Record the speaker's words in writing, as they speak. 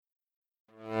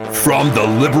From the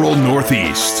liberal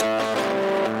Northeast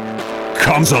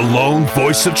comes a lone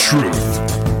voice of truth.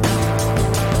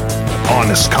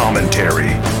 Honest commentary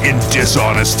in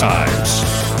dishonest times.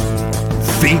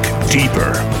 Think deeper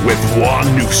with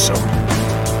Juan Newsom.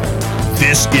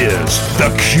 This is the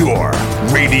Cure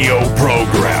Radio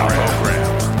Program.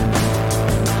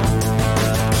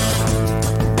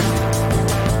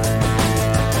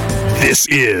 This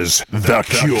is the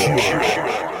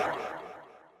Cure.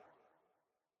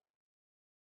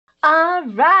 All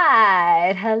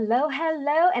right. Hello,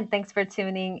 and thanks for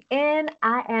tuning in.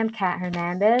 I am Kat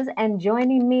Hernandez, and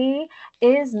joining me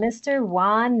is Mr.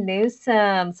 Juan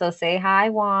Newsom. So say hi,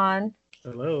 Juan.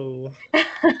 Hello.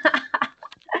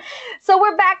 So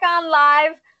we're back on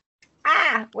live.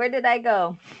 Where did I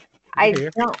go? I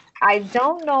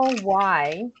don't know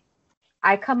why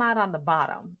I come out on the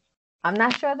bottom. I'm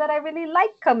not sure that I really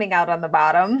like coming out on the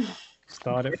bottom.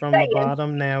 Started from the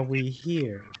bottom, now we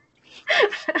here.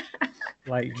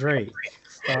 Like Drake.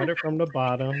 Started from the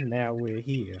bottom, now we're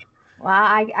here. Well,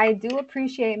 I do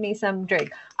appreciate me some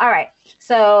Drake. All right,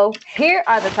 so here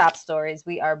are the top stories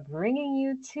we are bringing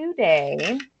you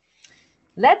today.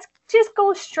 Let's just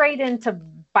go straight into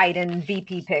Biden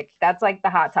VP pick. That's like the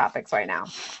hot topics right now.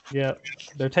 Yep,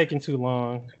 they're taking too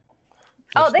long.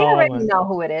 They already know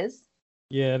who it is.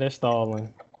 Yeah, they're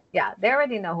stalling. Yeah, they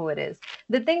already know who it is.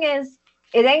 The thing is,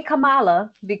 it ain't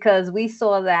Kamala, because we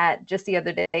saw that just the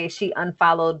other day. She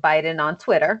unfollowed Biden on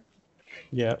Twitter.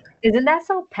 Yep. Isn't that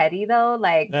so petty though?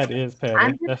 Like, that is petty.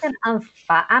 I'm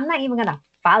not even gonna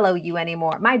follow you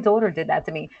anymore. My daughter did that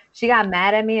to me. She got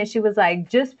mad at me and she was like,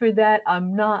 just for that,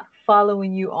 I'm not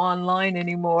following you online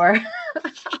anymore.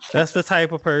 That's the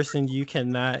type of person you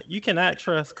cannot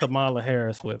trust Kamala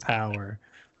Harris with power.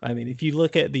 I mean, if you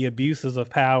look at the abuses of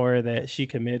power that she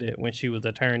committed when she was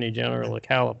Attorney General of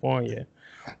California,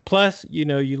 plus, you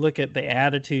look at the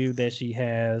attitude that she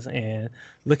has and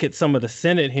look at some of the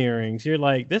Senate hearings, you're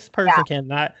like, this person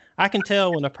cannot, I can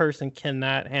tell when a person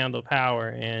cannot handle power,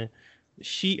 and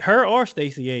her or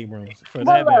Stacey Abrams, for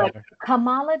that matter.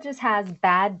 Kamala just has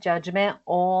bad judgment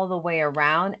all the way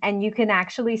around, and you can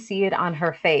actually see it on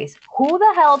her face. Who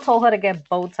the hell told her to get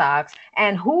Botox,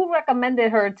 and who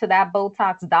recommended her to that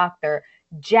Botox doctor?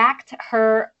 Jacked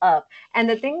her up. And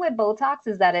the thing with Botox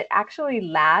is that it actually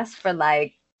lasts for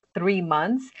like 3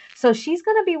 months. So she's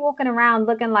going to be walking around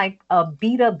looking like a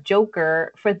beat up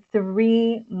Joker for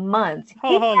 3 months.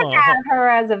 He can't have her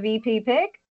as a VP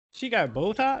pick. She got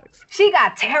Botox? She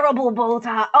got terrible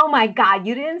Botox. Oh my God.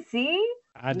 You didn't see?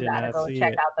 I did not see it.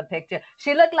 Check out the picture.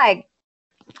 She looked like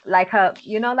her,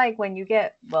 like when you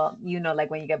get, like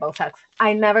when you get Botox.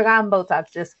 I never gotten Botox,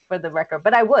 just for the record,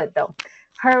 but I would though.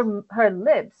 Her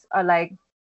lips are like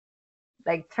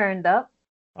turned up.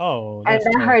 Oh, and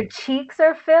then her cheeks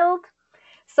are filled.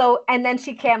 So, and then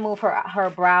she can't move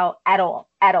her brow at all.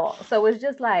 So it's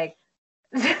just like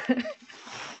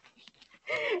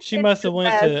she must have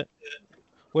went to.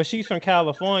 Well, she's from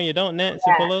California. Don't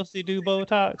Nancy Pelosi do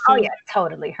Botox too? Oh yeah,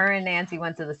 totally. Her and Nancy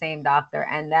went to the same doctor,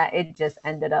 and that it just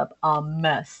ended up a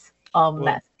mess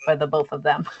for the both of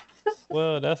them.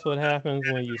 Well, that's what happens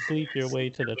when you sleep your way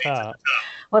to the top.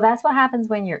 Well, that's what happens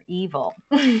when you're evil.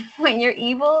 When you're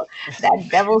evil, that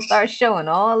devil starts showing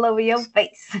all over your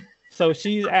face. So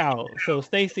she's out. So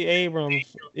Stacey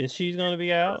Abrams, is she going to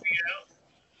be out?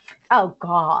 Oh,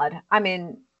 God. I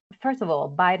mean, first of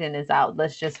all, Biden is out.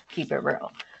 Let's just keep it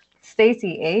real.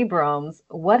 Stacey Abrams,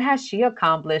 what has she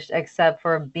accomplished except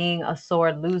for being a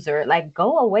sore loser? Like,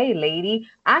 go away, lady.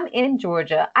 I'm in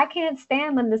Georgia. I can't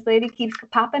stand when this lady keeps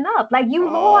popping up. Like, you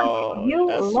lost. You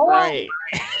lost. Right.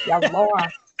 You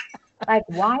lost. Like,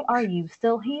 why are you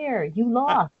still here? You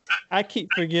lost. I keep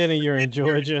forgetting you're in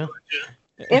Georgia.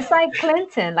 It's like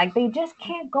Clinton. Like, they just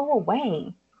can't go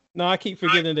away. No, I keep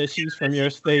forgetting that she's from your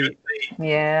state.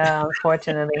 Yeah,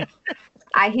 unfortunately.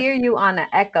 I hear you on an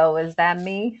echo. Is that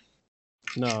me?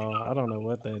 No, I don't know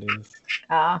what that is.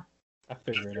 I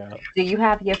figured it out. Do you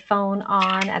have your phone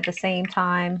on at the same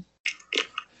time?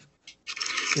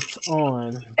 It's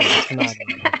on, but it's not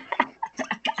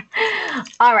on.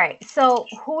 All right. So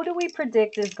who do we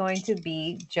predict is going to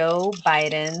be Joe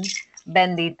Biden's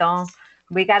bendito?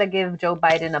 We got to give Joe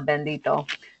Biden a bendito.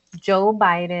 Joe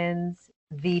Biden's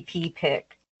VP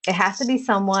pick. It has to be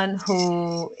someone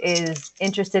who is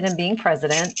interested in being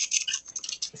president.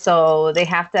 So they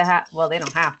have to have, well, they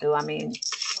don't have to. I mean,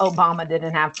 Obama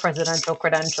didn't have presidential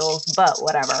credentials, but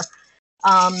whatever.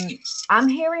 I'm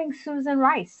hearing Susan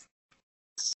Rice.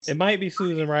 It might be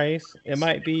Susan Rice. It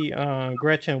might be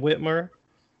Gretchen Whitmer,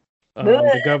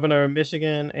 the governor of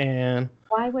Michigan. And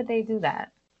why would they do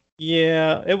that?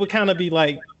 Yeah, it would kind of be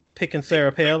like picking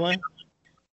Sarah Palin.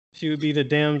 She would be the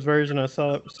Dems version of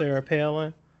Sarah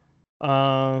Palin.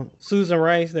 Susan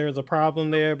Rice, there's a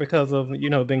problem there because of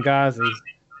Benghazi.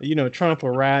 Trump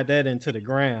will ride that into the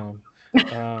ground.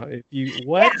 If you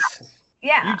what?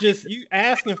 Yeah. You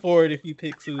asking for it if you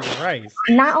pick Susan Rice.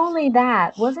 Not only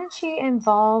that, wasn't she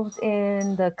involved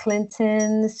in the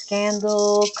Clinton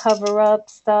scandal cover-up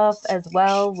stuff as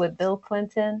well with Bill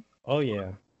Clinton? Oh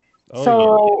yeah. Oh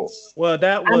So, yeah. Well,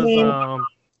 that I was mean,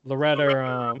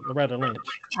 Loretta Lynch.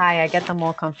 I get them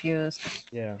all confused.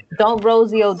 Yeah. Don't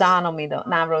Rosie O'Donnell me though.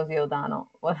 Not Rosie O'Donnell.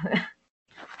 What's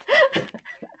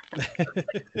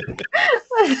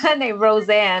her name?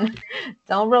 Roseanne.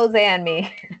 Don't Roseanne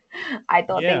me. I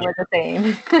thought they were the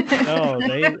same. No,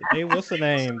 they what's the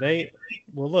name?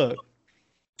 Look,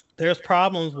 there's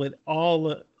problems with all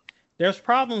of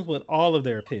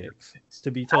their picks,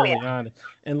 to be totally honest.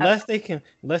 Unless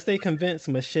they convince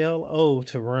Michelle O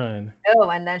to run. Oh,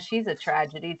 and then she's a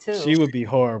tragedy too. She would be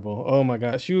horrible. Oh my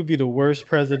God, she would be the worst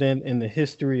president in the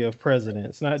history of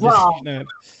presidents. Not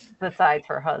just besides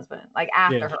her husband, like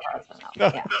after her husband.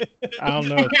 Yeah. I don't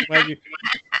know.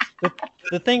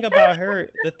 The thing about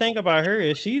her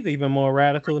is she's even more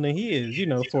radical than he is.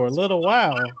 For a little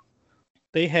while,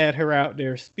 they had her out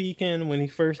there speaking when he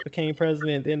first became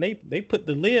president. Then they put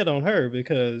the lid on her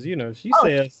because she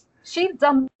says she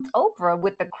dumped Oprah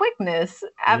with the quickness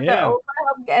after Oprah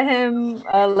helped get him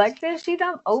elected. She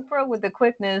dumped Oprah with the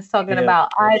quickness, talking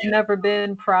about I've never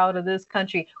been proud of this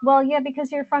country. Well, yeah,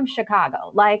 because you're from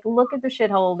Chicago. Like, look at the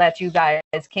shithole that you guys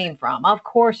came from. Of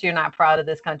course, you're not proud of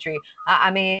this country. I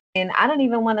mean, I don't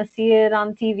even want to see it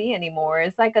on TV anymore.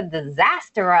 It's like a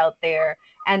disaster out there,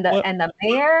 and the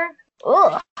mayor.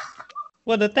 Ugh.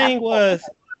 Well, the thing was,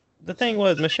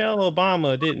 Michelle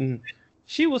Obama didn't.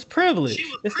 She was privileged.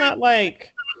 It's not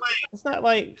like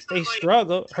they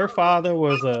struggled. Her father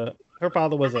was a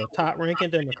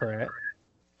top-ranking Democrat.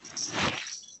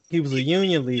 He was a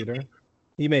union leader.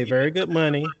 He made very good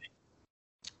money,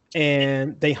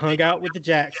 and they hung out with the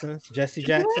Jacksons, Jesse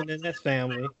Jackson and his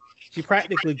family. She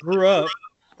practically grew up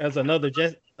as another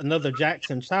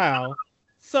Jackson child.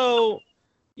 So,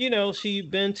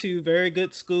 she'd been to very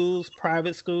good schools,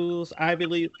 private schools, Ivy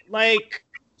League. Like,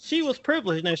 she was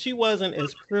privileged. Now, she wasn't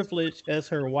as privileged as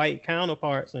her white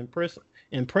counterparts in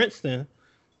Princeton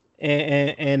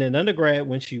and in undergrad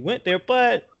when she went there,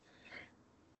 but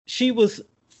she was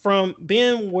from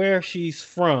being where she's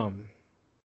from.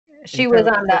 She was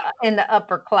in the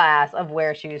upper class of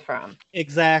where she's from.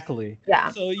 Exactly. Yeah.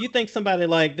 So you think somebody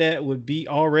like that would be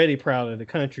already proud of the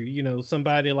country?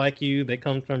 Somebody like you that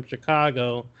comes from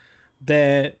Chicago,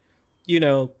 that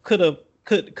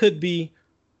could be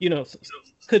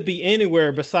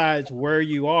anywhere besides where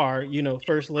you are.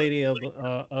 First lady of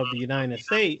the United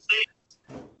States.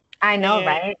 I know,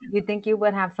 right? You think you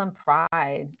would have some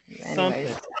pride.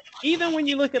 Something. Even when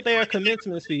you look at their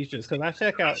commencement speeches, because I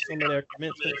check out some of their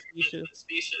commencement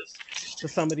speeches to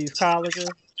some of these colleges.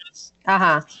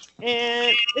 And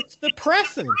it's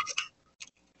depressing.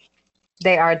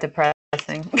 They are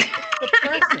depressing.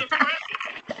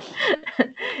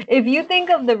 If you think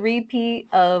of the repeat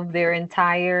of their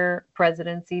entire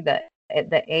presidency, the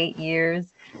 8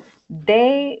 years,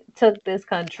 they took this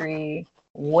country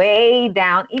way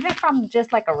down, even from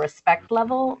just like a respect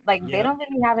level. Like they don't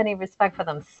really have any respect for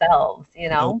themselves,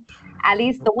 Nope. At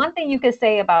least the one thing you could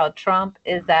say about Trump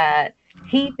is that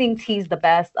he thinks he's the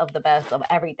best of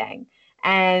everything,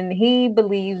 and he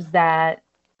believes that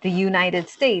the United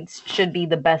States should be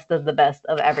the best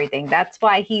of everything. That's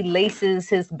why he laces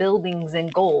his buildings in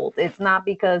gold. It's not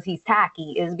because he's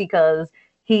tacky, it's because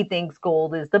he thinks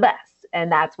gold is the best,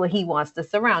 and that's what he wants to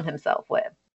surround himself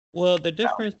with. Well, the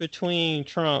difference between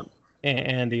Trump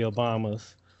and the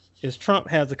Obamas is Trump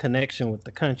has a connection with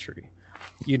the country.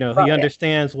 He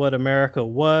understands what America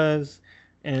was,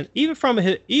 and even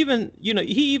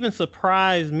he even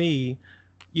surprised me.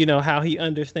 How he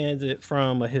understands it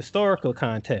from a historical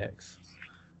context.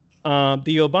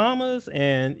 The Obamas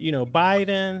and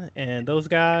Biden and those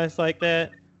guys like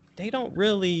that, they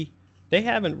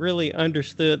haven't really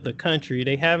understood the country.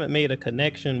 They haven't made a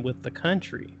connection with the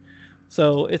country.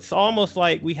 So it's almost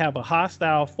like we have a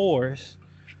hostile force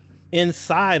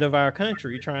inside of our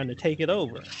country trying to take it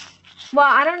over. Well,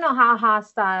 I don't know how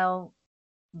hostile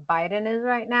Biden is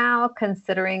right now,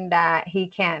 considering that he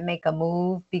can't make a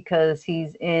move because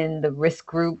he's in the risk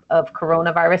group of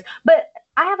coronavirus. But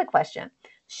I have a question.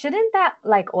 Shouldn't that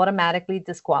like automatically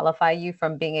disqualify you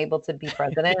from being able to be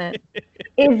president?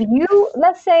 If you,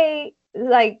 let's say,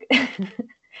 like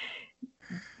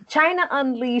China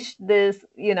unleashed this,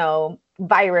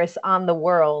 virus on the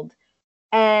world,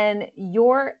 and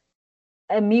your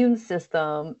immune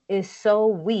system is so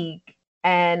weak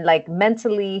and like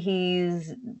mentally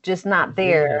he's just not Losing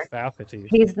his there. faculties.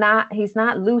 He's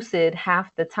not lucid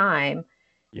half the time.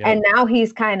 And Yep. now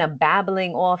he's kind of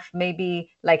babbling off,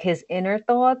 maybe like his inner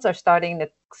thoughts are starting to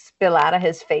spill out of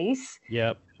his face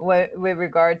Yep. with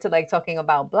regard to like talking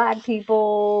about black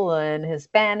people and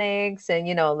Hispanics and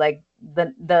like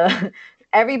the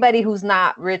everybody who's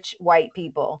not rich white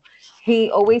people. He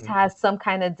always Mhm. has some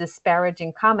kind of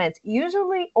disparaging comments.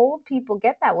 Usually old people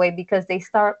get that way because they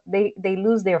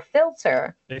lose their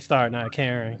filter. They start not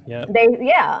caring. Yep.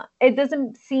 Yeah, it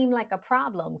doesn't seem like a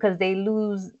problem because they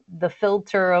lose the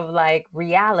filter of like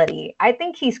reality. I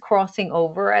think he's crossing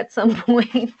over at some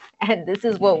point, and this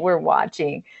is what we're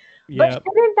watching. But Yep.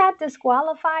 shouldn't that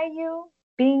disqualify you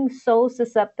being so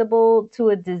susceptible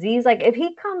to a disease? Like if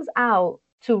he comes out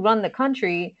to run the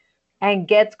country and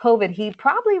gets COVID, he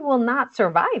probably will not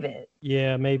survive it.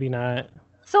 Yeah, maybe not.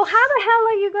 So how the hell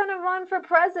are you going to run for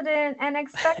president and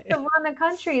expect to run the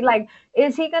country? Like,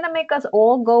 is he going to make us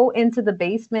all go into the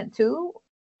basement too?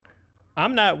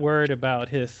 I'm not worried about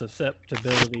his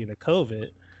susceptibility to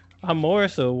COVID. I'm more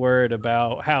so worried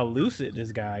about how lucid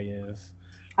this guy is.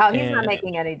 Oh, he's not And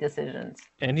making any decisions.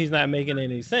 and he's not making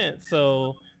any sense.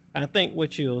 So I think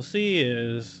what you'll see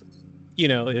is,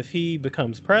 if he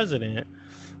becomes president,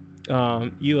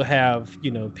 you'll have,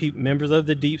 members of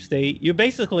the deep state. You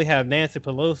basically have Nancy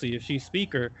Pelosi, if she's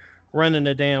speaker, running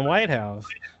the damn White House.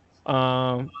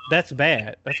 That's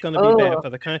bad. That's going to be bad Oh,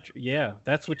 for the country. Yeah,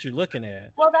 that's what you're looking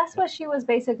at. well, that's what she was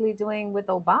basically doing with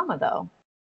Obama, though.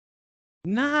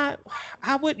 Not,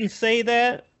 I wouldn't say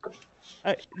that.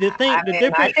 The I mean, I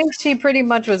difference. think she pretty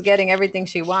much was getting everything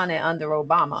she wanted under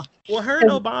Obama. Well, her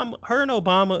and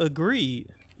Obama agreed.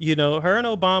 Her and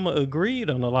Obama agreed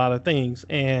on a lot of things,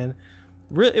 and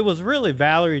it was really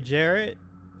Valerie Jarrett,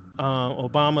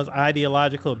 Obama's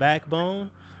ideological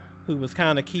backbone, who was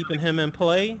kind of keeping him in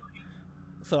play.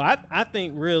 So I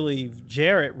think really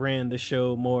Jarrett ran the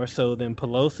show more so than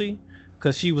Pelosi,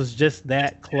 because she was just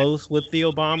that close with the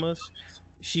Obamas.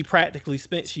 She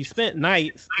spent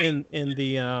nights in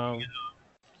the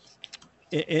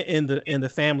in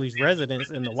the family's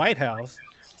residence in the White House.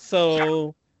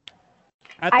 So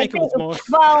I I think it think, was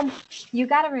more. well, you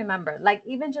got to remember, like,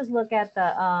 even just look at the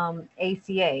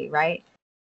ACA, right?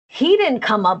 He didn't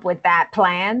come up with that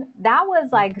plan. That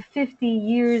was like 50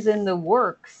 years in the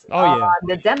works Oh yeah, on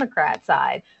the Democrat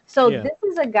side. So yeah,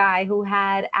 this is a guy who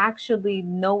had actually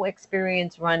no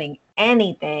experience running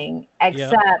anything yeah,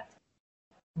 except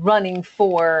running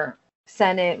for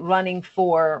Senate, running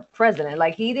for president.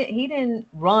 Like he didn't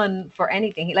run for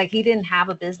anything. He didn't have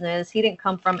a business. He didn't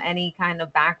come from any kind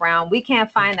of background. We can't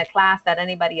find a class that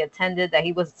anybody attended that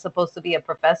he was supposed to be a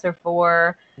professor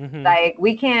for. hmm Like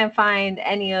we can't find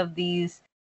any of these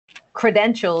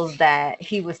credentials that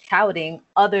he was touting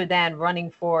other than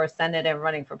running for Senate and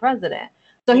running for president.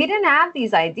 So he didn't have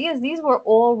these ideas. These were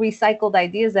all recycled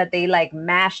ideas that they like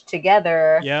mashed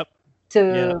together yep, yeah,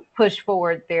 to push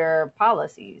forward their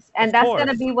policies. And of that's going to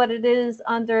course, be what it is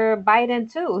under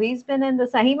Biden too. He's been in the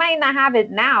sun. He might not have it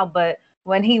now, but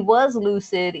when he was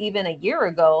lucid even a year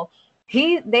ago,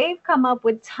 they've come up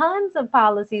with tons of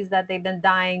policies that they've been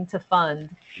dying to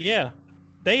fund. yeah.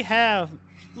 They have.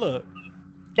 Look,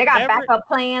 They got every backup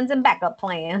plans and backup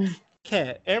plans.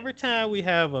 every time we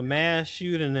have a mass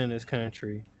shooting in this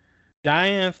country,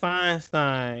 Dianne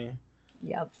Feinstein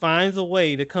Yep. finds a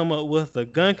way to come up with a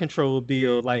gun control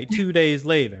bill like 2 days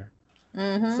later.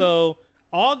 Mm-hmm. So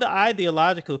all the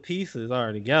ideological pieces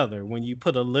are together when you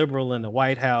put a liberal in the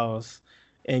White House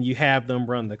and you have them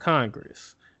run the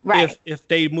Congress. Right. If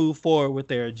they move forward with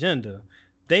their agenda,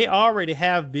 they already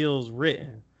have bills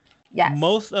written. Yes.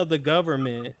 Most of the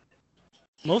government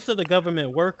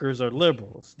workers are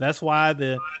liberals. That's why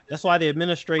the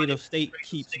administrative state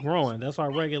keeps growing. That's why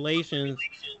regulations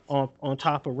on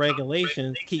top of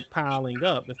regulations keep piling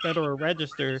up. The Federal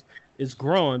Register is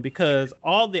growing because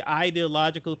all the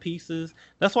ideological pieces.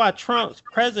 That's why Trump's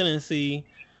presidency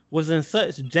was in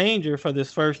such danger for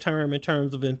this first term in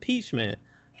terms of impeachment,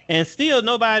 and still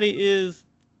nobody is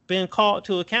been called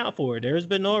to account for it. There's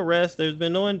been no arrests. There's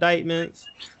been no indictments.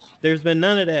 There's been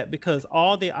none of that because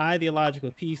all the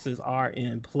ideological pieces are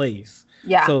in place.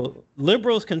 Yeah. So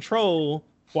liberals control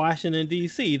Washington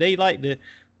D.C. They like to,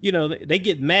 they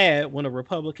get mad when a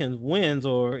Republican wins,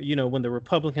 or when the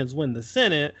Republicans win the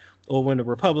Senate, or when the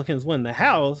Republicans win the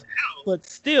House. But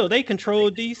still, they control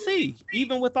D.C.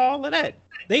 Even with all of that.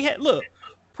 Look,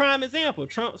 prime example: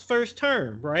 Trump's first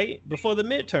term, right before the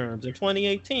midterms in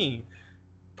 2018.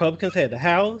 Republicans had the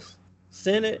House,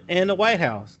 Senate, and the White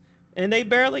House, and they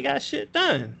barely got shit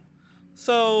done.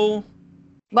 So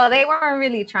Well, they weren't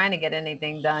really trying to get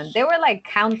anything done. They were like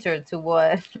counter to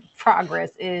what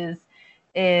progress is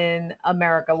in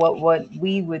America, what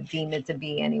we would deem it to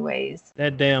be, anyways.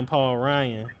 That damn Paul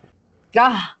Ryan.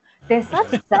 God, they're such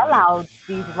sellouts,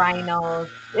 these rhinos.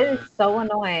 It is so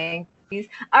annoying.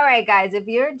 All right, guys, if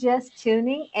you're just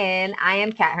tuning in, I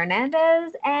am Kat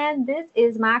Hernandez, and this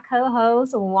is my co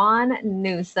host, Juan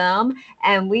Newsom,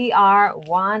 and we are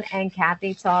Juan and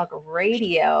Kathy Talk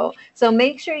Radio. So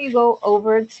make sure you go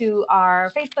over to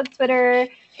our Facebook, Twitter,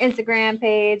 Instagram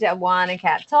page at Juan and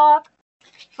Kat Talk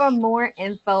for more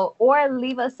info, or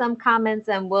leave us some comments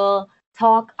and we'll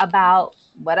talk about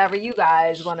whatever you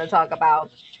guys want to talk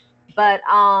about. But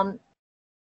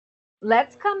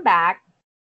let's come back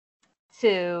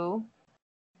to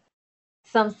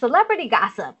some celebrity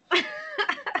gossip.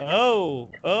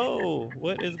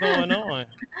 What is going on?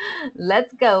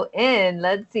 Let's go in.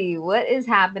 Let's see what is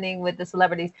happening with the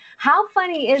celebrities. How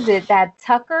funny is it that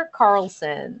Tucker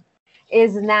Carlson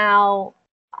is now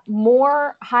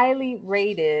more highly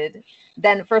rated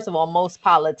than, first of all, most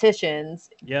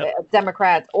politicians,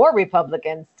 Democrats or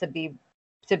Republicans, to be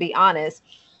honest,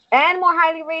 and more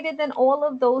highly rated than all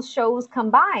of those shows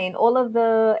combined, all of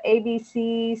the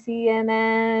ABC,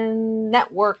 CNN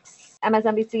networks,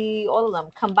 MSNBC, all of them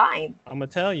combined. I'm gonna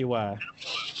tell you why.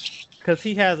 Because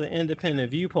he has an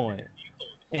independent viewpoint,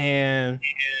 and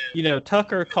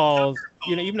Tucker calls,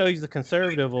 even though he's a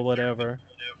conservative or whatever,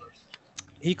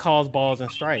 he calls balls and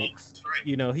strikes.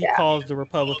 He calls the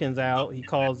Republicans out. He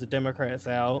calls the Democrats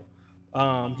out.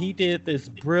 He did this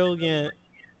brilliant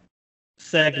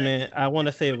segment, I want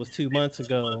to say it was 2 months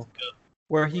ago,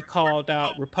 where he called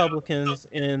out Republicans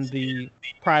in the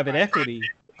private equity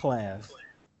class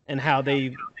and how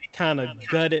they kind of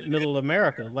gutted middle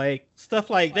America. Like stuff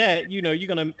like that, you're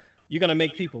gonna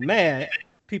make people mad,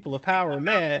 people of power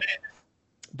mad,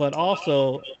 but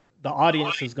also the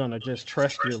audience is gonna just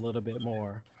trust you a little bit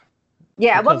more.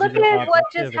 Yeah, well, look at what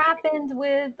just happened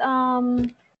with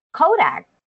Kodak.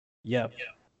 Yep.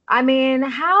 I mean,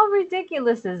 how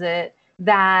ridiculous is it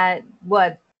that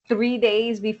 3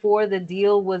 days before the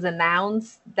deal was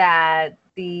announced, that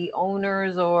the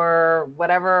owners or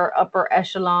whatever upper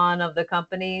echelon of the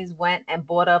companies went and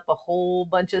bought up a whole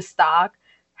bunch of stock?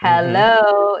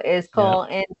 Hello, it's called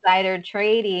insider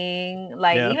trading.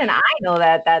 Like, even I know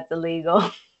that that's illegal.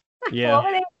 Yeah. What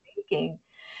were they thinking?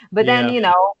 But then,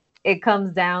 it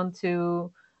comes down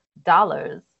to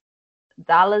dollars.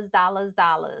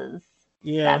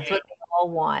 Yeah. That's what they all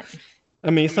want. I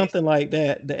mean, something like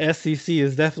that, the SEC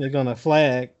is definitely going to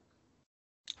flag.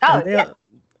 Oh, yeah.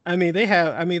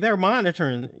 They're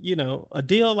monitoring, a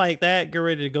deal like that, get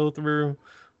ready to go through.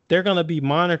 They're going to be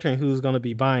monitoring who's going to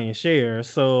be buying shares.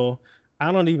 So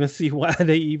I don't even see why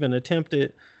they even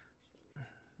attempted.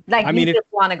 Like, just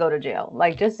want to go to jail.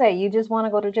 Like, just say you just want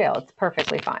to go to jail. It's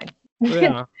perfectly fine.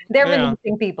 Yeah, they're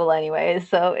releasing people anyway,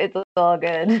 so it's all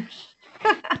good.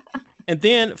 And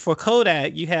then for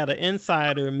Kodak, you had an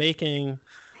insider making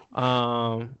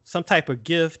some type of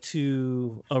gift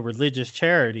to a religious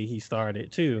charity he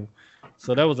started too.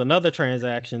 So that was another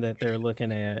transaction that they're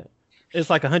looking at. It's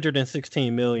like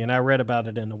 116 million. I read about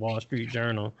it in the Wall Street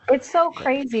Journal. It's so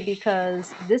crazy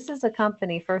because this is a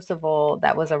company, first of all,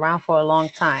 that was around for a long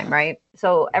time, right?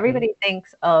 So everybody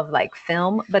thinks of like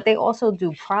film, but they also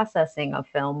do processing of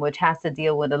film, which has to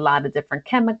deal with a lot of different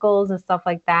chemicals and stuff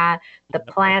like that. The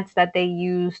plants that they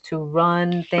use to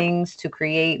run things to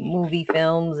create movie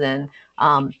films and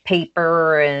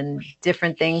paper and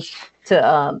different things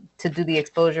to do the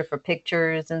exposure for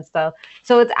pictures and stuff.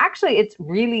 So it's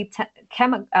really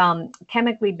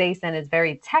chemically based, and it's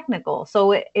very technical.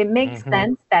 So it makes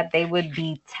sense that they would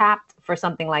be tapped for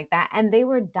something like that. And they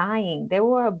were dying. They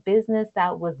were a business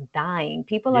that was dying.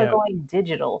 People are going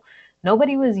digital.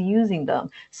 Nobody was using them.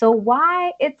 So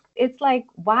why it's like,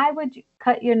 why would you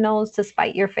cut your nose to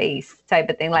spite your face type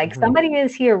of thing? Like, somebody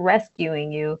is here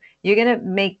rescuing you. You're going to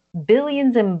make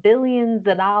billions and billions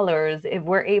of dollars if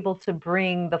we're able to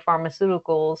bring the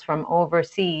pharmaceuticals from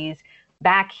overseas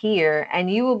back here,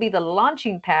 and you will be the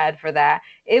launching pad for that.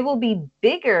 It will be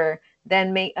bigger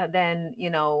than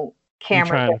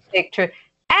camera picture. And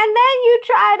then you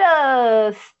try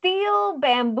to steal,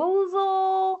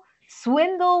 bamboozle,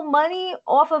 swindle money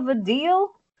off of a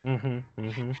deal.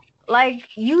 Like,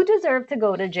 you deserve to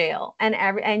go to jail,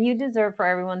 and you deserve for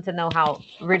everyone to know how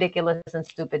ridiculous and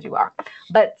stupid you are.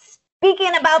 But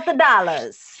speaking about the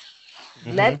dollars,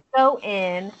 let's go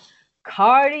in.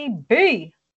 Cardi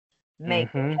B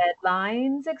making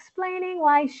headlines explaining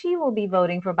why she will be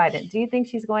voting for Biden. Do you think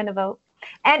she's going to vote?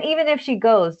 And even if she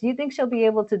goes, do you think she'll be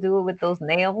able to do it with those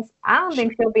nails? I don't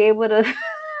think she'll be able to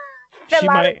fill She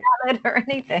out might a ballot or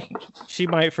anything. she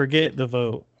might forget the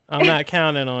vote. I'm not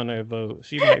counting on her vote.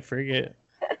 She might forget.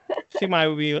 She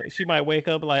might wake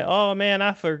up like, oh man,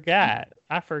 I forgot.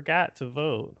 I forgot to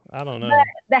vote. I don't But know.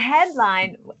 the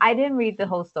headline, I didn't read the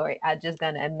whole story. I'm just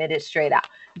gonna admit it straight out.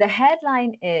 The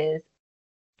headline is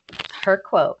her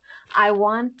quote, I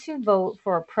want to vote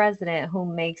for a president who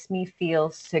makes me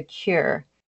feel secure.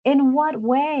 In what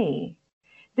way?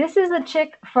 This is a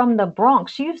chick from the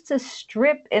Bronx. She used to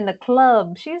strip in the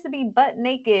club. She used to be butt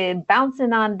naked,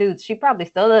 bouncing on dudes. She probably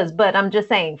still does, but I'm just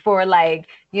saying for like,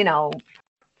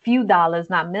 few dollars,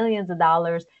 not millions of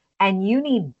dollars. And you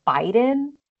need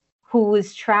Biden, who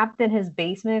is trapped in his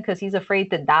basement because he's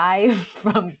afraid to die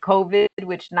from COVID,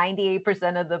 which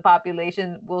 98% of the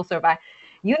population will survive.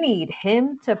 You need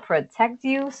him to protect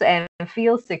you and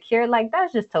feel secure. Like,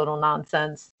 that's just total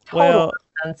nonsense. Total Well,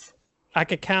 nonsense. I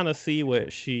could kind of see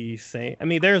what she's saying. I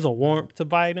mean, there's a warmth to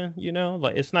Biden,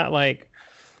 like it's not like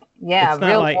Yeah, it's not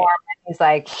real like warm. He's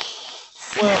like,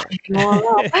 well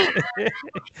well,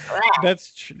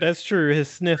 that's true, his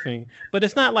sniffing. But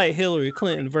it's not like Hillary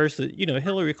Clinton versus,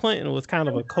 Hillary Clinton was kind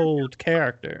of a cold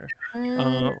character.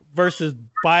 Versus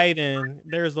Biden,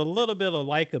 there's a little bit of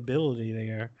likability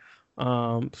there.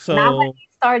 now when So he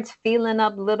starts feeling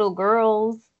up little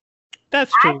girls.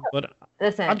 that's true. But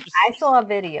Listen, just, I saw a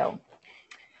video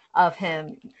of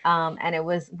him, and it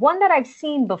was one that I've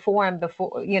seen before and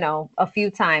before, a few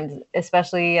times,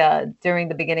 especially during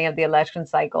the beginning of the election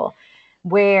cycle,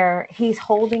 where he's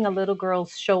holding a little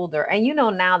girl's shoulder. And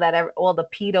now that all the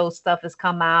pedo stuff has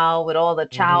come out with all the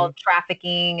child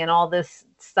trafficking and all this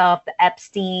stuff, the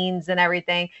Epsteins and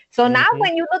everything. So now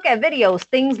when you look at videos,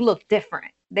 things look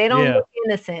different. They don't look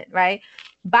innocent, right?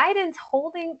 Biden's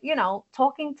holding,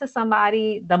 talking to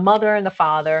somebody, the mother and the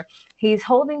father. He's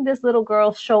holding this little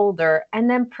girl's shoulder, and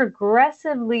then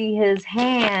progressively his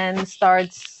hand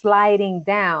starts sliding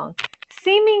down,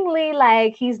 seemingly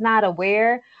like he's not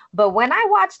aware. But when I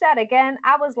watched that again,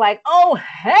 I was like, oh,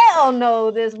 hell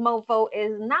no, this mofo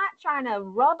is not trying to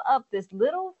rub up this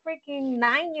little freaking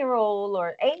 9-year-old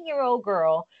or 8-year-old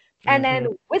girl and then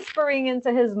whispering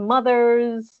into his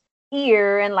mother's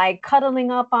ear and like cuddling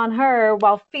up on her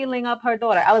while feeling up her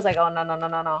daughter. I was like, oh,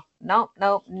 no.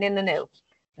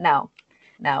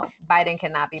 Biden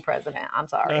cannot be president. I'm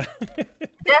sorry.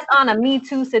 Just on a Me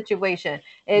Too situation.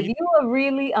 If you are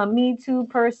really a Me Too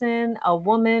person, a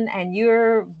woman, and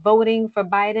you're voting for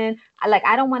Biden,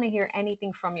 I don't want to hear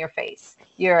anything from your face.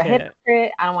 You're a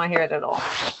hypocrite. I don't want to hear it at all.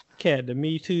 Kat, the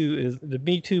Me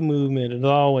Too movement is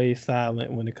always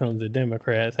silent when it comes to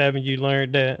Democrats. Haven't you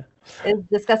learned that? It's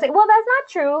disgusting. Well,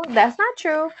 that's not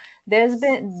true. There's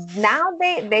been now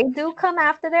they do come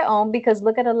after their own, because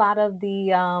look at a lot of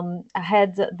the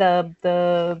heads,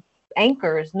 the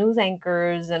anchors, news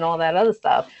anchors, and all that other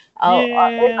stuff. There's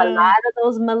a lot of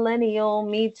those millennial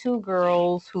Me Too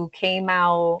girls who came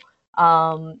out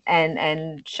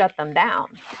and shut them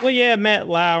down. Well, yeah, Matt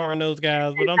Lauer and those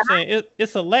guys, but I'm saying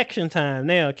it's election time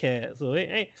now, Kat. So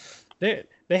it ain't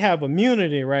they have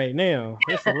immunity right now.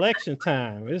 It's election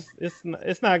time.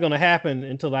 It's not going to happen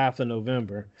until after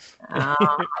November.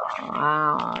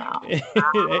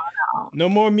 No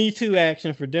more Me Too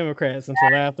action for Democrats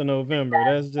until after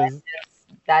November.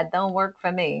 That don't work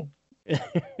for me. It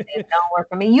don't work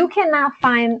for me. You cannot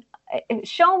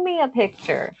show me a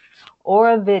picture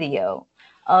or a video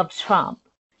of Trump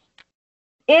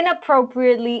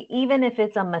inappropriately, even if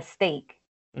it's a mistake,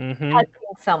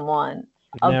 touching someone.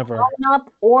 Never. A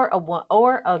grown-up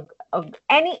or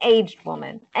any aged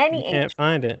woman, Can't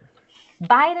find it.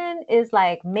 Biden is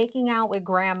like making out with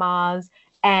grandmas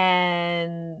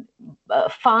and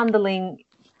fondling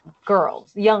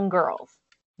young girls.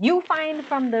 You find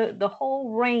from the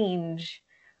whole range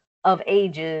of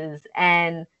ages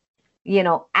and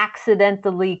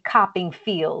accidentally copping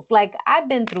feels. Like, I've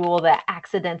been through all that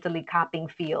accidentally copping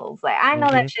feels. Like, I know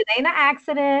that shit ain't an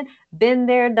accident. Been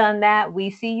there, done that. We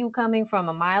see you coming from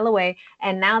a mile away.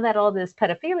 And now that all this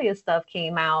pedophilia stuff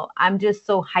came out, I'm just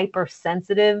so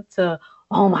hypersensitive to,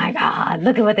 oh my God,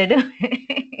 look at what they're doing.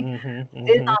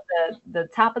 It's on the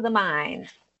top of the mind.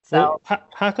 So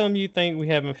how come you think we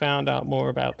haven't found out more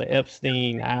about the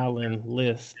Epstein Island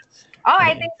list? Oh,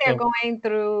 I think they're going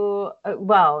through,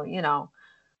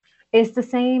 it's the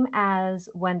same as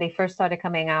when they first started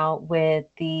coming out with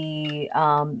the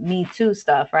Me Too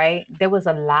stuff, right? There was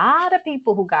a lot of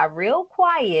people who got real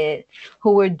quiet,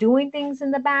 who were doing things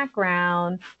in the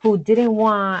background, who didn't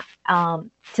want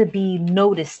to be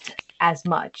noticed as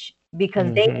much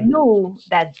because they knew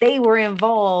that they were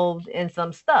involved in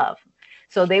some stuff.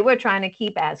 So they were trying to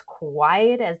keep as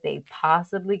quiet as they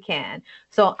possibly can.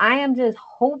 So I am just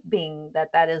hoping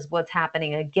that that is what's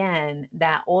happening again,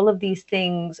 that all of these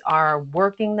things are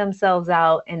working themselves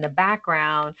out in the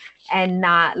background and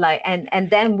not like, and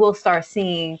then we'll start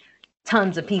seeing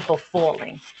tons of people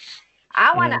falling.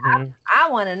 I want to Hmm. I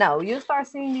want to know. You start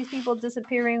seeing these people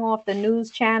disappearing off the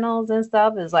news channels and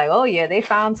stuff. It's like, oh yeah, they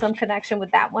found some connection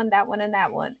with that one, and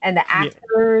that one, and the Yeah,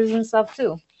 actors and stuff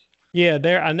too. yeah.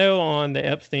 There, I know on the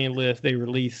Epstein list they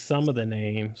released some of the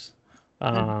names.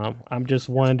 Mhm. I'm just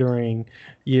wondering,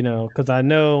 because I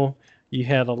know you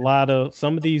had a lot of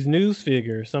some of these news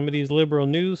figures, some of these liberal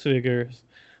news figures.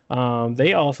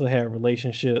 They also had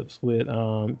relationships with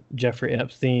Jeffrey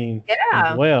Epstein as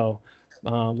Yeah, well,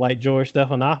 like George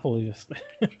Stephanopoulos.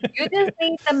 you just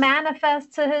need to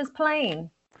manifest to his plane.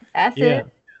 That's it. Yeah.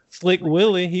 Slick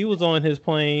Willie, he was on his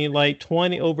plane like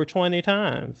 20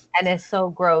 times. And it's so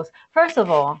gross. First of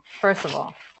all,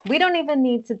 we don't even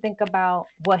need to think about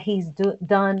what he's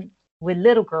done with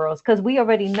little girls because we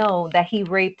already know that he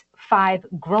raped 5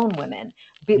 grown women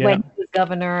when Yeah. he was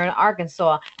governor in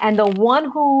Arkansas. And the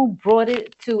one who brought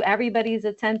it to everybody's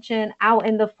attention out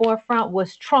in the forefront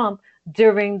was Trump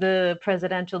during the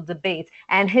presidential debates.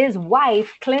 And his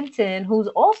wife, Clinton, who's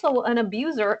also an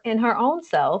abuser in her own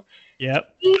self,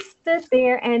 Yep. he stood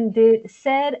there and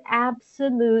said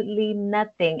absolutely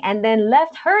nothing, and then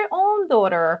left her own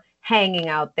daughter hanging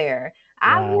out there.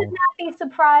 I would Wow. not be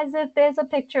surprised if there's a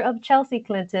picture of Chelsea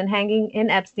Clinton hanging in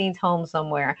Epstein's home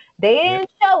somewhere. They Yeah.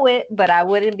 didn't show it, but I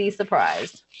wouldn't be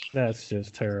surprised. That's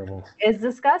just terrible. It's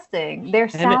disgusting. They're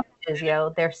And it, savages,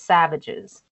 yo. They're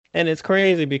savages. and it's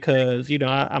crazy because,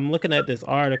 I'm looking at this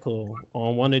article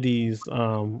on one of these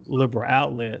liberal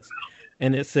outlets,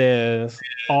 and it says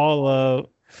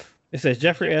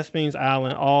Jeffrey Epstein's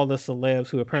island, all the celebs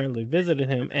who apparently visited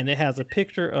him, and it has a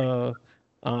picture of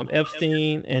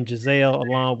Epstein and Giselle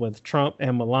along with Trump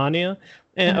and Melania,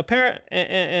 and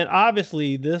and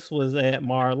obviously this was at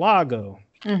Mar-a-Lago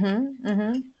Mm-hmm.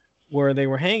 Mm-hmm. where they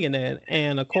were hanging at,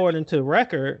 and according to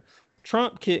record,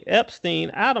 Trump kicked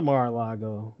Epstein out of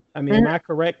Mar-a-Lago. I mean, am Hmm. I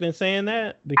correct in saying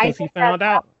that I because he think that's found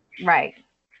out? right.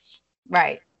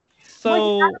 Right. Well, you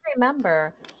So gotta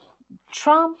remember,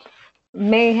 Trump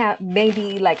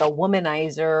maybe like a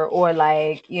womanizer or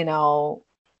like,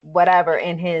 whatever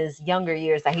in his younger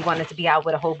years that he wanted to be out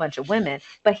with a whole bunch of women,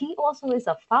 but he also is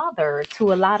a father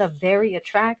to a lot of very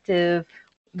attractive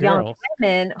young girls,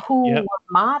 women who yep, were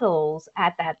models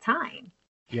at that time.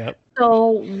 yep.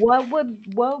 So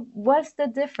what's the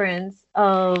difference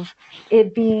of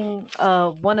it being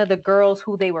one of the girls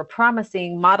who they were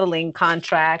promising modeling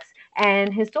contracts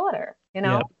and his daughter,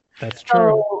 Yep, that's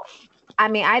true. So I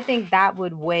mean, I think that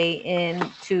would weigh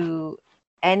into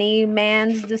any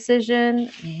man's decision,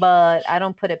 but I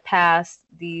don't put it past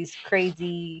these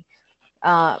crazy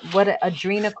what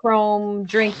adrenochrome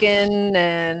drinking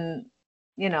and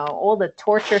all the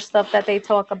torture stuff that they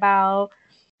talk about,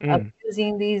 Mm,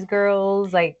 abusing these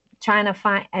girls, like trying to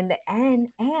find and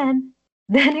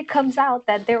then it comes out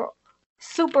that they're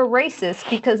super racist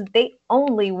because they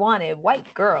only wanted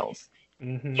white girls,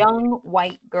 mm-hmm, young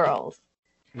white girls.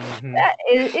 mm-hmm.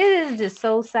 It is just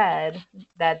so sad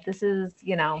that this is,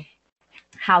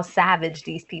 how savage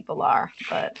these people are.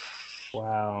 But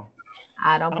Wow.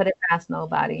 I don't Uh, put it past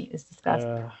nobody. It's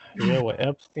disgusting. yeah, well,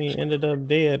 Epstein ended up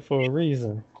dead for a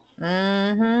reason.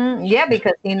 Yeah,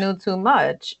 because he knew too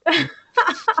much.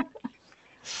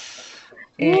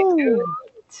 He knew Woo.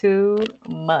 too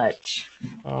much.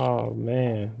 Oh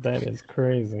man, that is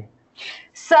crazy.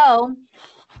 So,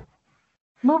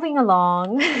 moving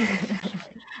along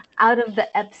out of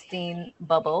the Epstein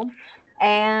bubble,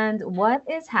 and what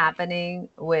is happening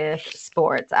with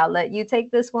sports? I'll let you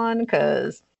take this one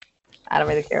because I don't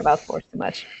really care about sports too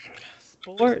much.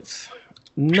 Sports,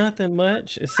 nothing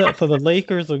much except for the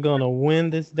Lakers are gonna win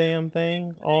this damn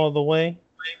thing all the way.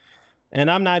 And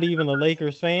I'm not even a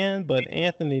Lakers fan, but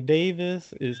Anthony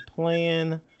Davis is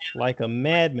playing like a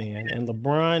madman, and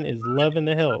LeBron is loving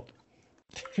the help.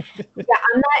 Yeah,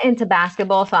 I'm not into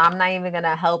basketball, so I'm not even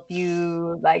gonna help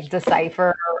you like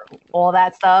decipher all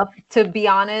that stuff. To be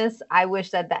honest, I wish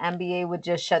that the NBA would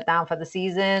just shut down for the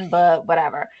season, but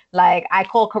whatever. Like I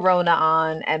call Corona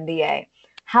on NBA.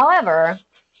 However,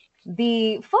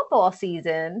 the football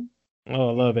season, Oh,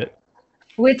 I love it.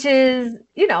 which is,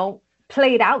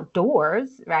 played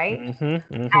outdoors, right? Mm-hmm. At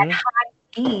Mm-hmm. high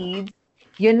speeds,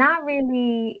 you're not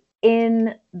really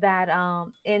in that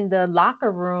in the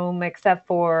locker room except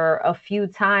for a few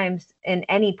times in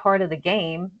any part of the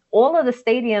game. All of the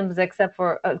stadiums except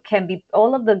for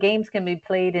all of the games can be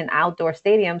played in outdoor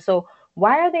stadiums. So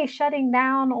why are they shutting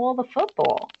down all the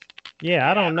football? Yeah,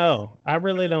 I don't know. I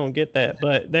really don't get that,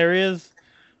 but there is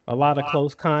a lot of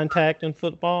close contact in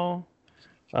football.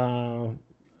 Um,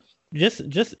 just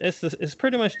it's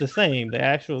pretty much the same. The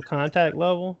actual contact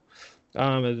level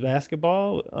as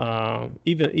basketball,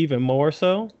 even more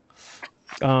so.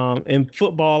 In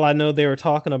football, I know they were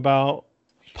talking about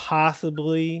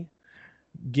possibly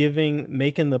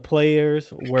making the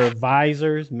players wear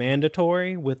visors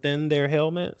mandatory within their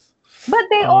helmets. But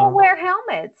they all Um, wear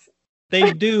helmets.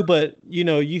 they do, but you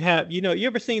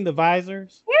ever seen the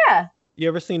visors? Yeah. You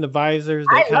ever seen the visors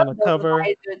that I love kind of those cover?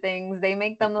 visor things. They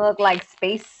make them look like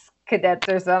space cadets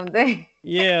or something.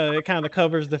 Yeah, it kind of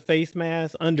covers the face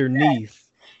mask underneath.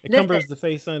 It Listen, covers the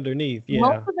face underneath.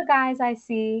 most Yeah. of the guys I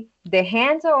see, their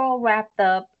hands are all wrapped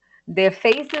up, their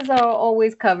faces are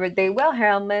always covered, they wear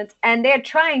helmets, and they're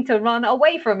trying to run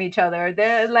away from each other.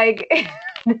 They're like,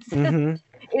 Mm-hmm.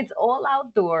 it's all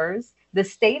outdoors. The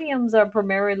stadiums are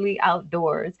primarily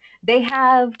outdoors. They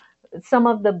have some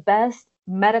of the best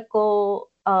medical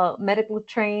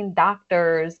trained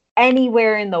doctors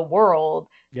anywhere in the world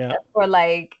Yeah. for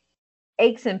like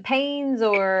aches and pains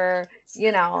or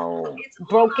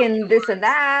broken this and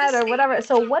that or whatever.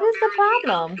 So what is the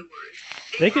problem?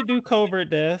 They could do covert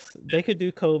tests. They could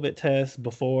do COVID tests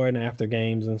before and after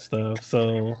games and stuff.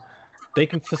 So they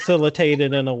can facilitate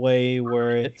it in a way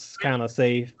where it's kind of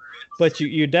safe. But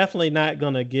you're definitely not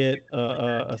going to get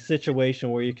a situation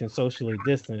where you can socially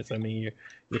distance. I mean,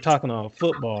 you're talking about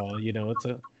football. It's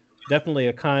definitely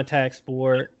a contact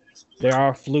sport. There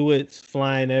are fluids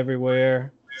flying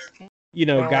everywhere.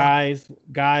 Yeah.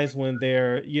 Guys when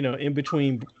they're in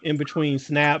between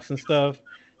snaps and stuff,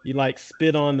 you like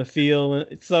spit on the field.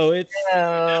 So it's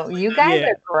So you guys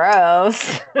yeah. are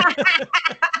gross.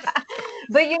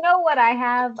 But you know what I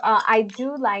have? I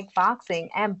do like boxing,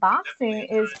 and boxing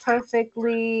is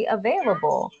perfectly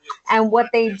available. And what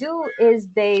they do is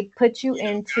they put you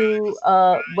into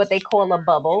what they call a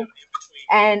bubble,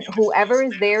 and whoever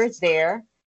is there is there.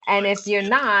 And if you're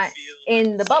not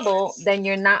in the bubble, then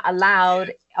you're not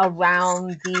allowed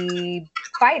around the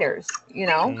fighters.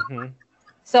 Hmm.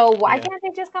 So why Yeah. can't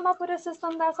they just come up with a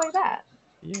system that's like that?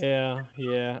 Yeah,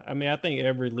 yeah. I mean, I think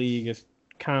every league is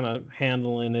kind of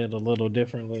handling it a little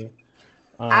differently.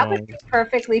 I would Um, be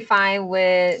perfectly fine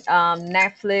with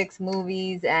Netflix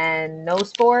movies and no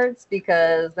sports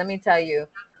because let me tell you,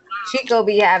 Chico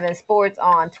be having sports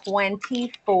on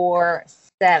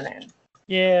 24/7.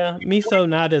 yeah, me so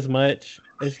not as much.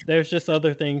 There's just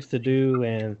other things to do,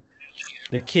 and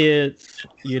the kids,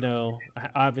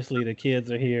 obviously the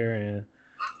kids are here, and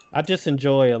I just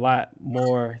enjoy a lot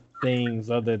more things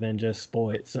other than just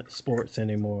sports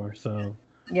anymore. So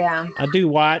Yeah. I do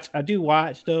watch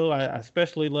though. I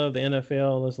especially love the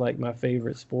NFL. It's like my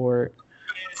favorite sport.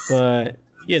 But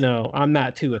I'm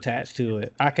not too attached to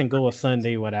it. I can go a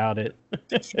Sunday without it.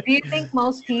 Do you think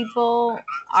most people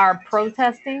are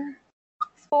protesting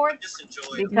sports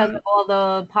because of Mm, all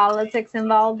the politics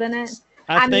involved in it?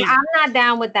 I I mean, think I'm not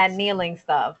down with that kneeling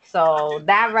stuff. So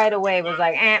that right away was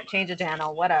like, change the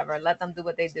channel, whatever. Let them do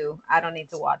what they do. I don't need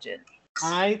to watch it.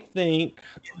 I think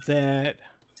that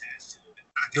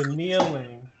the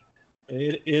kneeling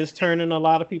it is turning a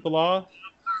lot of people off,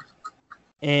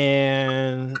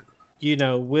 and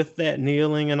with that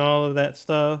kneeling and all of that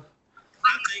stuff,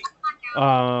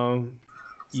 um,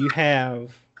 you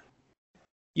have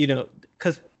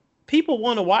because people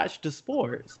want to watch the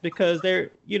sports because they're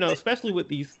especially with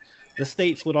the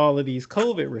states with all of these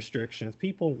COVID restrictions,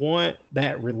 people want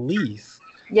that release.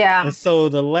 Yeah. And so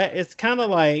it's kind of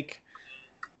like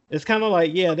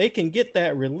yeah, they can get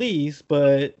that release,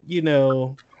 but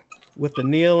with the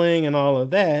kneeling and all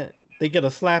of that, they get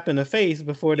a slap in the face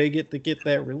before they get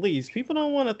that release. People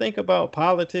don't want to think about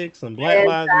politics and Black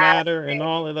Lives Matter and Exactly.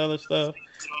 all that other stuff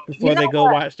You before know they go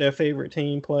what? watch their favorite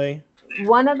team play.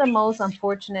 One of the most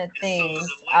unfortunate things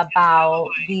about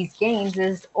these games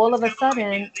is all of a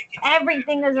sudden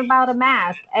everything is about a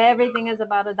mask, everything is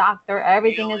about a doctor,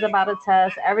 everything is about a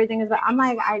test, everything is about, I'm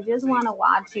like, I just want to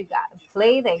watch you guys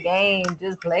play the game,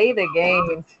 just play the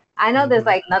game. I know there's Hmm.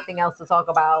 like nothing else to talk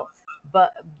about,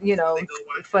 but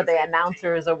for the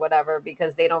announcers or whatever,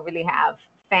 because they don't really have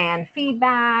fan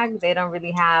feedback. They don't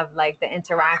really have like the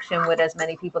interaction with as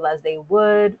many people as they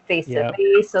would face to Yeah.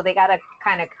 face. So they got to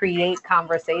kind of create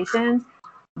conversations.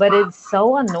 But it's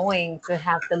so annoying to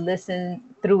have to listen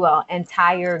through an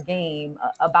entire game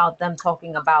about them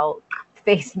talking about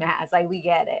face masks. Like, we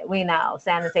get it. We know.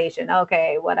 Sanitation.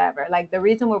 Okay, whatever. Like, the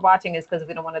reason we're watching is because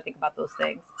we don't want to think about those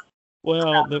things.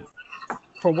 Well,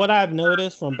 from what I've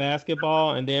noticed from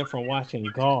basketball and then from watching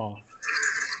golf,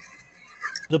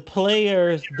 the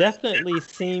players definitely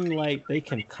seem like they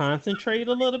can concentrate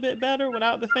a little bit better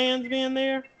without the fans being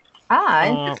there.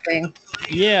 Interesting.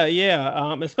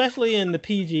 Yeah. Especially in the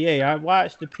PGA. I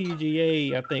watched the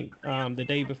PGA, I think, the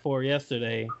day before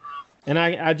yesterday, and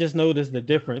I just noticed the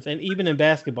difference. And even in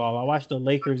basketball, I watched the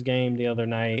Lakers game the other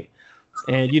night,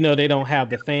 and they don't have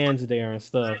the fans there and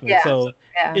stuff. And so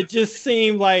it just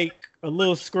seemed like a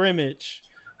little scrimmage.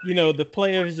 The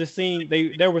players just seemed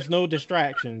there was no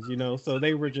distractions, so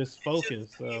they were just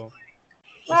focused. So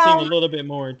it seemed a little bit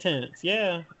more intense.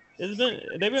 Yeah. They've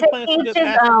been playing some good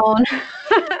basketball.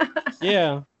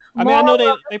 Yeah. I mean, I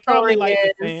know they probably like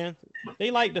the fans. They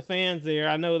like the fans there.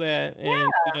 I know that.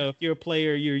 And if you're a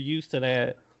player, you're used to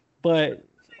that. But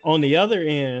on the other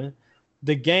end,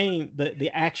 the game, the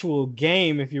actual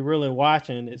game, if you're really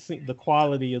watching, the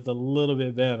quality is a little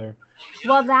bit better.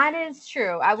 Well, that is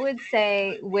true. I would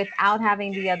say without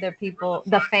having the other people,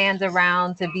 the fans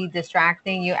around to be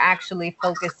distracting, you're actually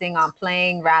focusing on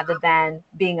playing rather than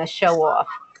being a show off.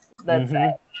 Let's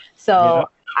say. So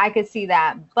I could see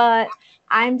that, but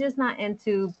I'm just not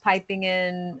into piping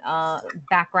in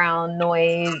background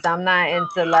noise. I'm not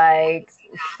into like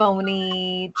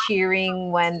phony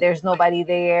cheering when there's nobody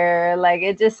there. Like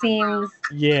it just seems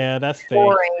that's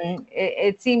boring.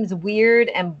 It seems weird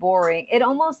and boring. It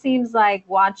almost seems like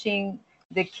watching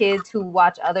the kids who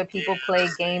watch other people play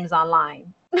games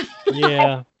online.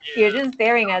 Yeah. You're just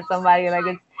staring at somebody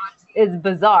like it's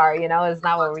bizarre, it's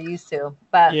not what we're used to.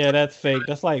 But yeah, that's fake.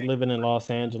 That's like living in Los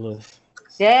Angeles.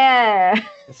 Yeah.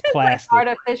 It's plastic.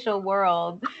 Artificial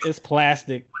world. It's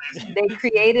plastic. They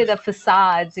created a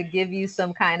facade to give you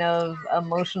some kind of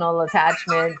emotional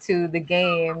attachment to the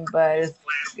game, but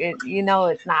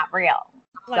it's not real.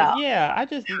 Like, yeah,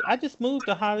 I just moved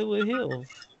to Hollywood Hills.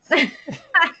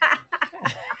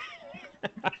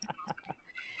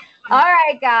 All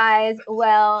right, guys.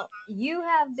 Well, you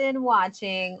have been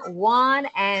watching Juan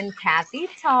and Kathy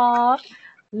Talk.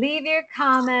 Leave your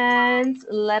comments.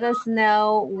 Let us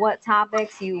know what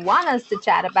topics you want us to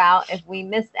chat about if we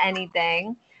missed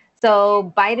anything.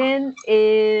 So Biden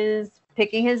is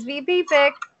picking his VP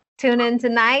pick. Tune in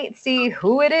tonight. See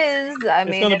who it is. I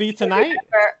mean, it's going to be tonight?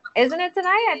 Isn't it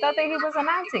tonight? I thought that he was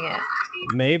announcing it.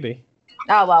 Maybe.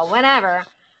 Oh, well, whenever.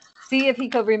 See if he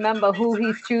could remember who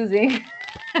he's choosing.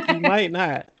 He might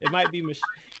not. It might be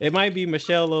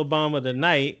Michelle Obama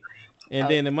tonight, and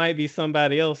then it might be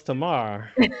somebody else tomorrow.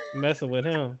 Messing with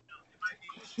him.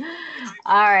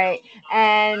 All right,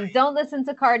 and don't listen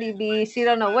to Cardi B. She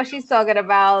don't know what she's talking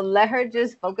about. Let her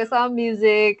just focus on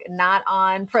music, not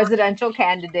on presidential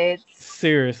candidates.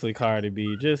 Seriously, Cardi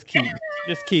B, just keep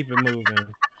it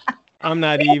moving. I'm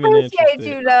not even interested. We appreciate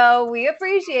you, though. We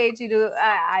appreciate you. Too.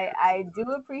 I do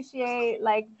appreciate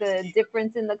like the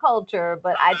difference in the culture,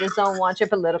 but I just don't want your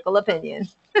political opinion.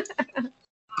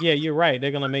 Yeah, you're right. They're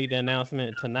gonna make the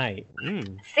announcement tonight.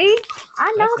 See,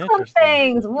 I know some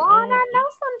things. Juan, I know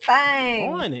some things.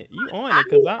 You on it?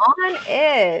 Because I'm on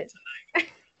it.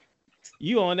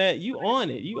 You on that? You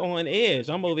on it? You on edge?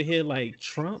 I'm over here like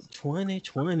Trump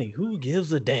 2020. Who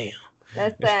gives a damn?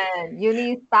 Listen, you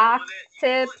need stock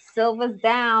tips, silver's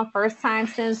down, first time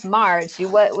since March.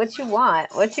 What you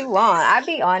want? What you want? I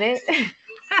be on it.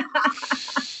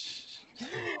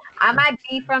 I might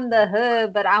be from the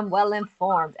hood, but I'm well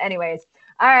informed. Anyways,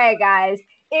 all right, guys.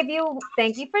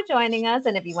 Thank you for joining us.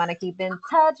 And if you want to keep in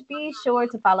touch, be sure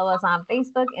to follow us on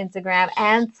Facebook, Instagram,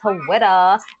 and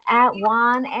Twitter at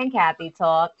Juan and Kathy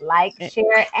Talk. Like,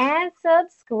 share, and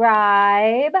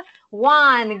subscribe.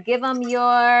 Juan, give them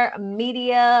your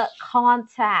media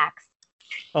contacts.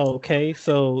 Okay,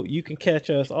 so you can catch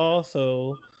us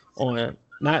also on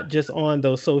not just on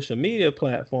those social media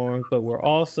platforms, but we're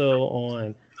also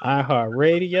on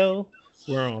iHeartRadio.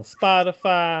 We're on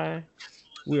Spotify.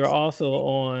 We are also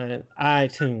on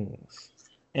iTunes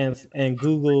and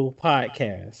Google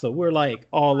Podcasts. So we're like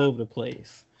all over the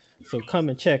place. So come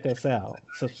and check us out.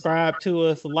 Subscribe to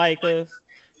us, like us.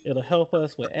 It'll help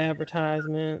us with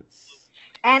advertisements.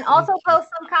 And also post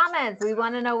some comments. We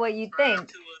want to know what you think.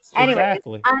 Anyway,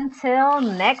 until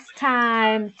next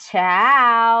time,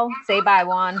 ciao. Say bye,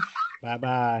 Juan.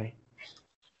 Bye-bye.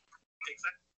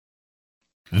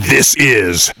 This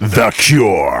is The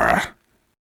Cure.